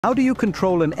How do you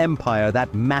control an empire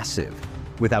that massive,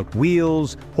 without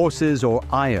wheels, horses, or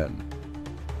iron?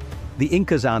 The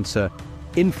Incas answer: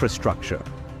 infrastructure.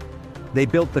 They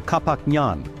built the Qhapaq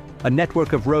Ñan, a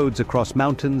network of roads across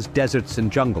mountains, deserts,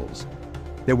 and jungles.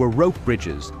 There were rope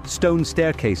bridges, stone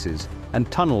staircases, and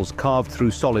tunnels carved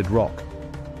through solid rock.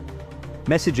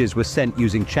 Messages were sent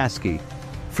using chasquis,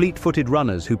 fleet-footed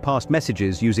runners who passed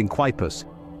messages using quipus,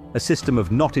 a system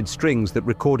of knotted strings that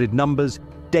recorded numbers,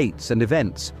 dates, and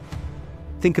events.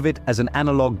 Think of it as an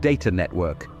analog data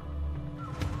network.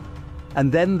 And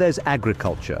then there's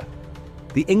agriculture.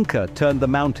 The Inca turned the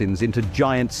mountains into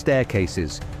giant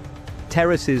staircases,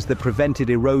 terraces that prevented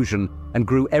erosion and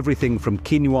grew everything from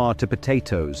quinoa to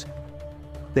potatoes.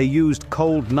 They used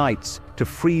cold nights to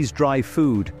freeze-dry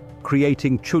food,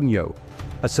 creating chuño,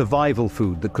 a survival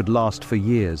food that could last for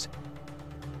years.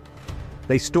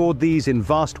 They stored these in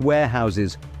vast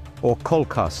warehouses, or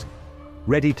qullqas,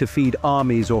 ready to feed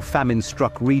armies or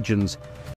famine-struck regions